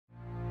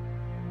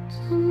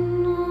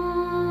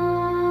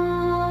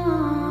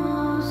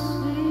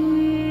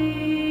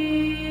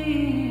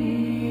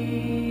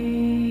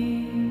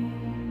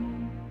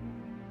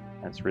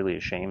It's really a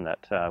shame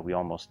that we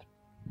almost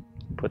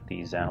put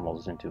these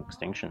animals into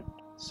extinction.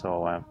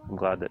 So I'm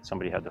glad that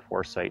somebody had the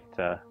foresight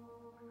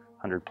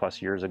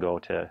 100+ years ago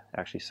to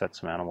actually set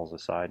some animals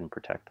aside and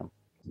protect them.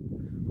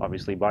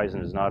 Obviously,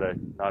 bison is not a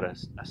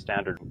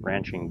standard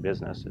ranching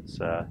business. It's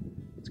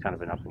kind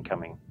of an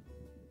up-and-coming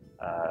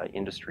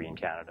industry in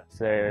Canada.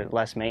 They're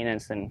less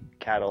maintenance than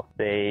cattle.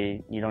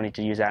 You don't need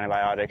to use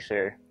antibiotics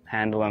or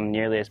handle them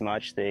nearly as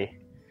much. They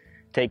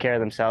take care of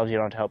themselves. You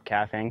don't have to help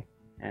calving,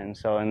 and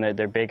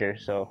they're bigger,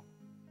 so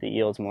the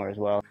yield's more as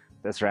well.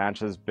 This ranch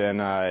has been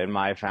in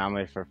my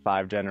family for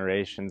 5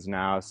 generations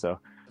now, so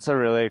it's a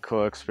really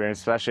cool experience,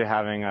 especially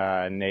having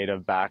a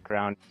native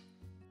background.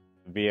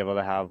 Be able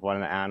to have one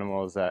of the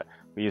animals that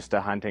we used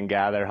to hunt and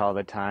gather all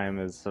the time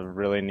is a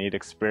really neat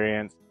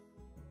experience.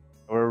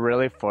 We're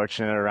really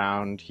fortunate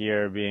around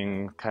here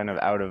being kind of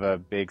out of a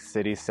big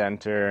city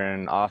center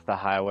and off the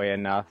highway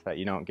enough that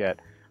you don't get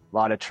a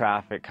lot of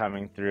traffic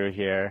coming through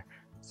here.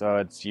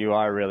 So you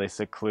are really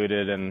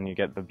secluded and you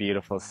get the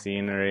beautiful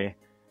scenery,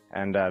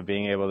 and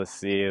being able to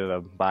see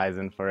the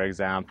bison, for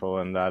example,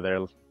 and the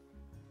other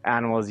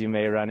animals you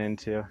may run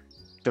into.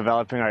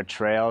 Developing our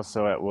trail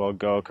so it will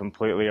go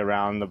completely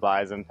around the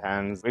bison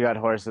pens. We got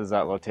horses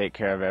that will take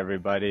care of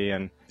everybody,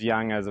 and as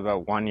young as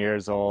about 1 year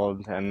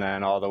old and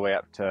then all the way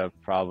up to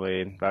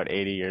probably about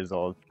 80 years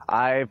old.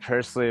 I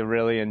personally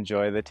really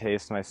enjoy the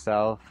taste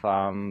myself,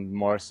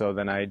 more so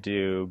than I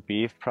do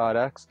beef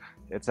products.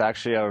 It's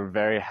actually a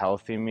very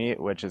healthy meat,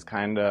 which is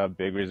kind of a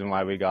big reason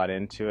why we got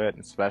into it,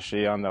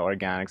 especially on the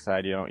organic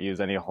side. You don't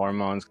use any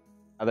hormones.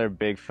 Another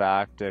big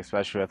fact,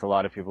 especially with a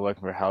lot of people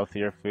looking for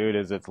healthier food,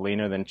 is it's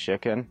leaner than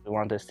chicken. We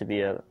want this to be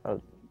a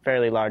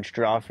fairly large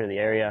draw for the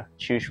area.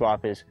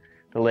 Shuswap is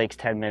the lake's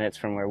 10 minutes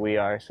from where we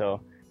are,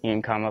 so you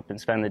can come up and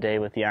spend the day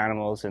with the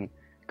animals and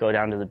go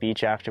down to the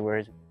beach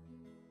afterwards.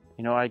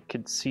 You know, I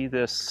could see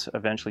this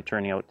eventually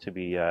turning out to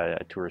be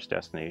a tourist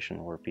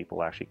destination where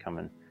people actually come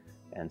in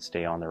and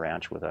stay on the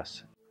ranch with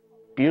us.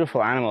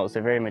 Beautiful animals.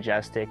 They're very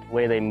majestic. The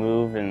way they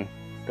move and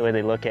the way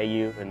they look at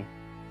you, and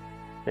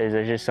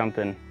there's just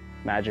something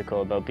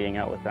magical about being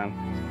out with them.